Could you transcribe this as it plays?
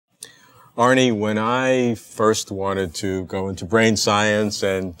Arnie, when I first wanted to go into brain science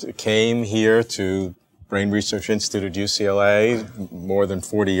and came here to Brain Research Institute at UCLA more than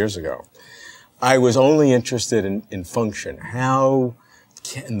 40 years ago, I was only interested in function. How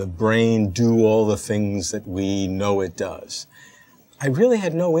can the brain do all the things that we know it does? I really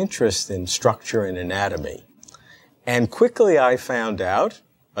had no interest in structure and anatomy. And quickly I found out,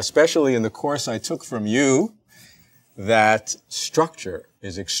 especially in the course I took from you, that structure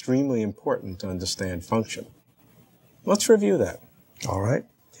is extremely important to understand function. Let's review that. All right.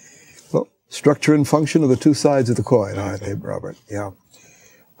 Well, structure and function are the two sides of the coin, aren't they, Robert? Yeah.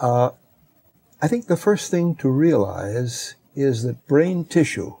 I think the first thing to realize is that brain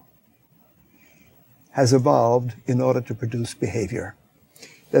tissue has evolved in order to produce behavior.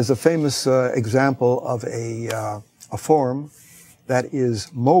 There's a famous example of a form that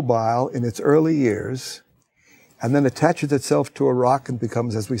is mobile in its early years and then attaches itself to a rock and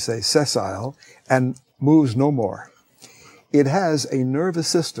becomes, as we say, sessile and moves no more. It has a nervous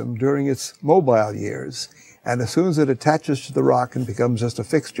system during its mobile years, and as soon as it attaches to the rock and becomes just a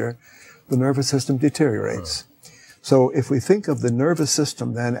fixture, the nervous system deteriorates. So if we think of the nervous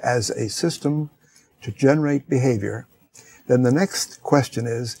system then as a system to generate behavior, then the next question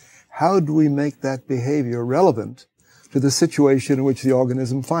is, how do we make that behavior relevant to the situation in which the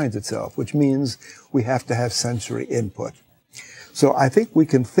organism finds itself, which means we have to have sensory input. So I think we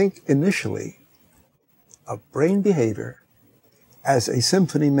can think initially of brain behavior as a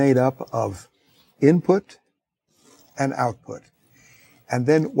symphony made up of input and output. And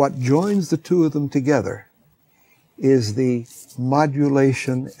then what joins the two of them together is the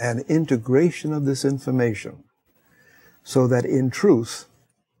modulation and integration of this information so that in truth,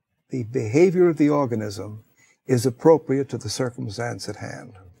 the behavior of the organism is appropriate to the circumstance at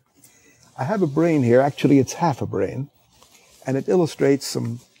hand. I have a brain here, actually it's half a brain, and it illustrates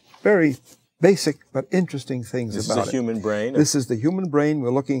some very basic but interesting things about it. This is the human brain? This is the human brain.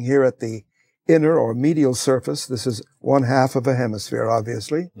 We're looking here at the inner or medial surface. This is one half of a hemisphere,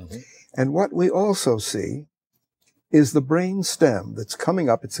 obviously. Mm-hmm. And what we also see is the brain stem that's coming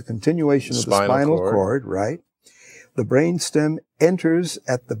up. It's a continuation of the spinal cord, right? The brain stem enters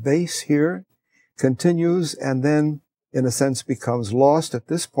at the base here, continues, and then, in a sense, becomes lost at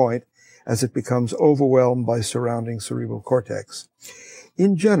this point as it becomes overwhelmed by surrounding cerebral cortex.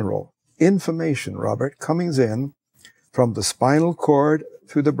 In general, information, Robert, comes in from the spinal cord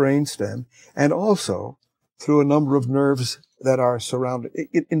through the brain stem and also through a number of nerves that are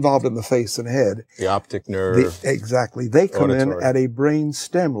involved in the face and head. The optic nerve. Exactly. They come in at a brain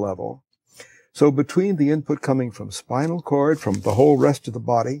stem level. So between the input coming from spinal cord, from the whole rest of the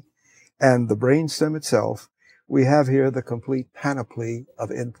body, and the brain stem itself, we have here the complete panoply of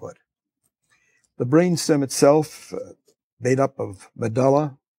input. The brain stem itself, made up of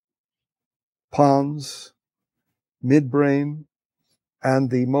medulla, pons, midbrain, and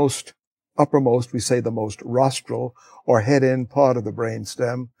the most uppermost, we say the most rostral or head-end part of the brain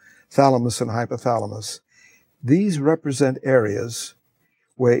stem, thalamus and hypothalamus. These represent areas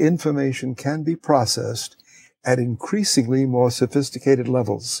where information can be processed at increasingly more sophisticated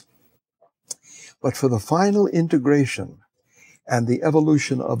levels. But for the final integration and the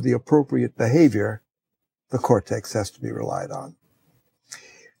evolution of the appropriate behavior, the cortex has to be relied on.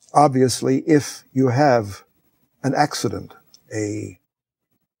 Obviously, if you have an accident, a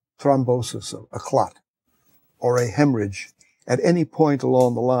thrombosis, a clot, or a hemorrhage at any point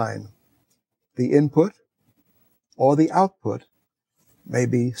along the line, the input or the output may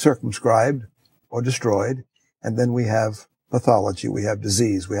be circumscribed or destroyed, and then we have pathology, we have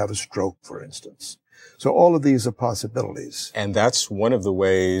disease, we have a stroke, for instance. So all of these are possibilities. And that's one of the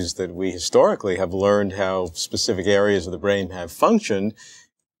ways that we historically have learned how specific areas of the brain have functioned.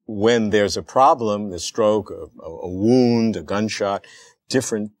 When there's a problem, a stroke, a wound, a gunshot,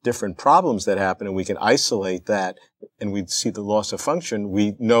 different problems that happen, and we can isolate that, and we see the loss of function,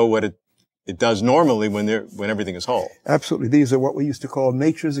 we know what it does normally when everything is whole. Absolutely. These are what we used to call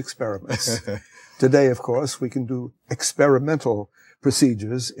nature's experiments. Today, of course, we can do experimental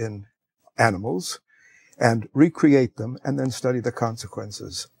procedures in animals and recreate them and then study the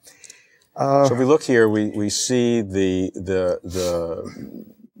consequences. So if we look here, we see the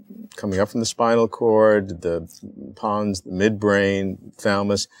coming up from the spinal cord, the pons, the midbrain,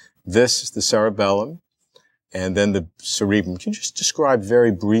 thalamus. This is the cerebellum, and then the cerebrum. Can you just describe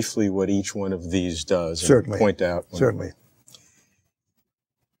very briefly what each one of these does? Certainly. And point out. Certainly.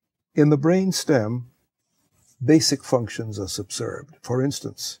 In the brain stem, basic functions are subserved. For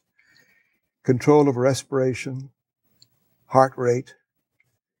instance, control of respiration, heart rate,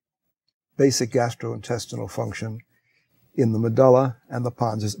 basic gastrointestinal function, in the medulla and the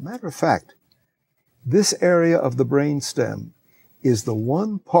pons. As a matter of fact, this area of the brain stem is the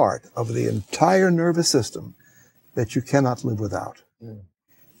one part of the entire nervous system that you cannot live without.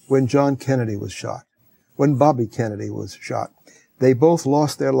 When John Kennedy was shot, when Bobby Kennedy was shot, they both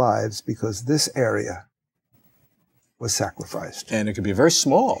lost their lives because this area was sacrificed. And it can be very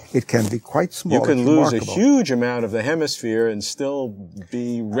small. It can be quite small. You can lose a huge amount of the hemisphere and still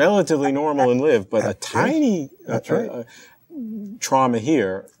be relatively normal and live, but a tiny trauma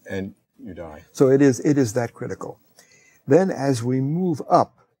here and you die. So it is that critical. Then as we move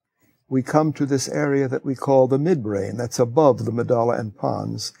up, we come to this area that we call the midbrain, that's above the medulla and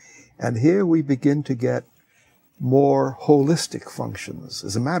pons. And here we begin to get more holistic functions.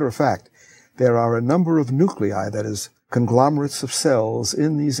 As a matter of fact, there are a number of nuclei, that is, conglomerates of cells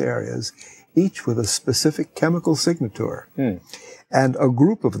in these areas, each with a specific chemical signature. And a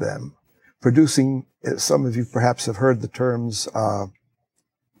group of them producing, some of you perhaps have heard the terms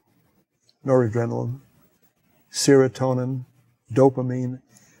noradrenaline, serotonin, dopamine.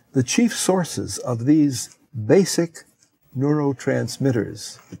 The chief sources of these basic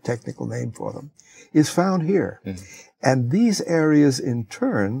neurotransmitters, the technical name for them, is found here. And these areas in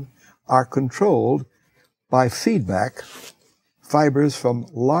turn are controlled by feedback fibers from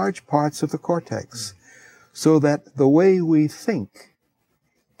large parts of the cortex, so that the way we think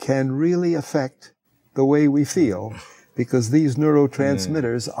can really affect the way we feel, because these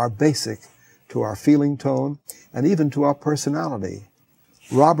neurotransmitters are basic to our feeling tone and even to our personality.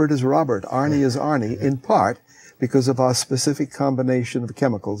 Robert is Robert, Arnie is Arnie, in part because of our specific combination of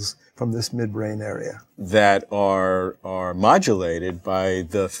chemicals from this midbrain area. That are modulated by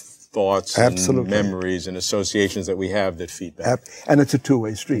the thoughts and memories and associations that we have that feed back. And it's a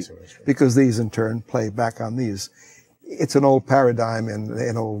two-way street, because these in turn play back on these. It's an old paradigm and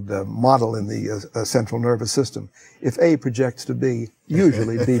an old model in the central nervous system. If A projects to B,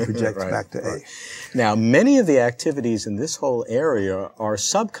 usually B projects back to A. Now, many of the activities in this whole area are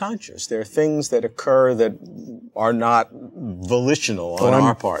subconscious. There are things that occur that are not volitional on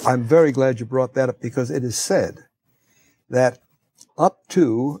our part. I'm very glad you brought that up, because it is said that up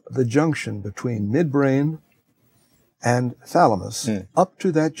to the junction between midbrain and thalamus, up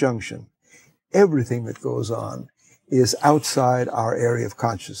to that junction, everything that goes on is outside our area of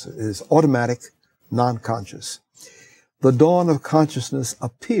consciousness. It is automatic, non-conscious. The dawn of consciousness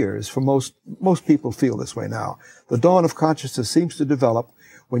appears, for most people feel this way now. The dawn of consciousness seems to develop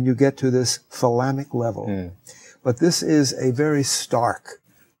when you get to this thalamic level. But this is a very stark,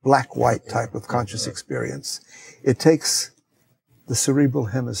 black-white type of conscious experience. It takes the cerebral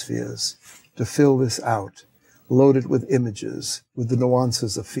hemispheres to fill this out, loaded with images, with the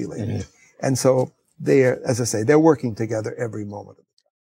nuances of feeling. And so they are, as I say, they're working together every moment.